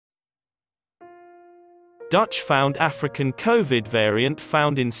Dutch found African COVID variant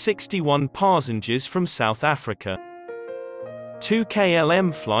found in 61 passengers from South Africa. 2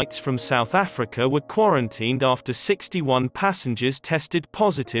 KLM flights from South Africa were quarantined after 61 passengers tested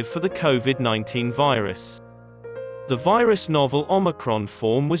positive for the COVID-19 virus. The virus novel Omicron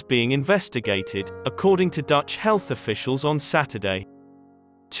form was being investigated, according to Dutch health officials on Saturday.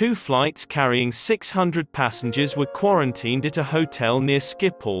 2 flights carrying 600 passengers were quarantined at a hotel near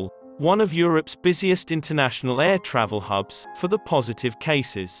Schiphol, one of Europe's busiest international air travel hubs, for the positive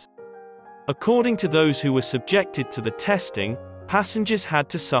cases. According to those who were subjected to the testing, passengers had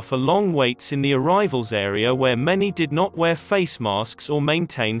to suffer long waits in the arrivals area where many did not wear face masks or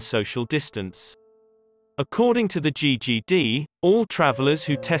maintain social distance. According to the GGD, all travelers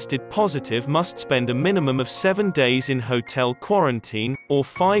who tested positive must spend a minimum of 7 days in hotel quarantine, or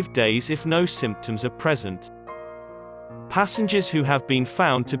 5 days if no symptoms are present. Passengers who have been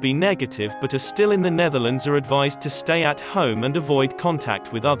found to be negative but are still in the Netherlands are advised to stay at home and avoid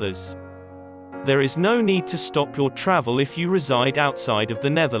contact with others. There is no need to stop your travel if you reside outside of the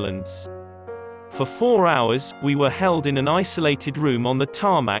Netherlands. For 4 hours, we were held in an isolated room on the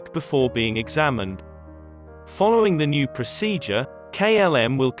tarmac before being examined. Following the new procedure,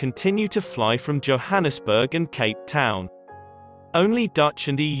 KLM will continue to fly from Johannesburg and Cape Town. Only Dutch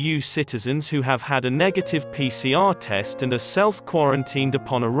and EU citizens who have had a negative PCR test and are self-quarantined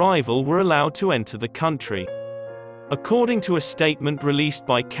upon arrival were allowed to enter the country. According to a statement released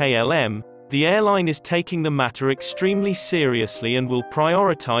by KLM, the airline is taking the matter extremely seriously and will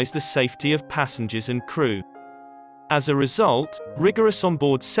prioritize the safety of passengers and crew. As a result, rigorous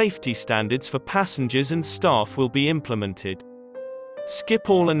onboard safety standards for passengers and staff will be implemented.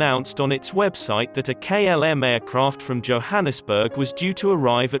 Schiphol announced on its website that a KLM aircraft from Johannesburg was due to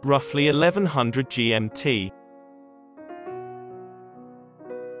arrive at roughly 1100 GMT.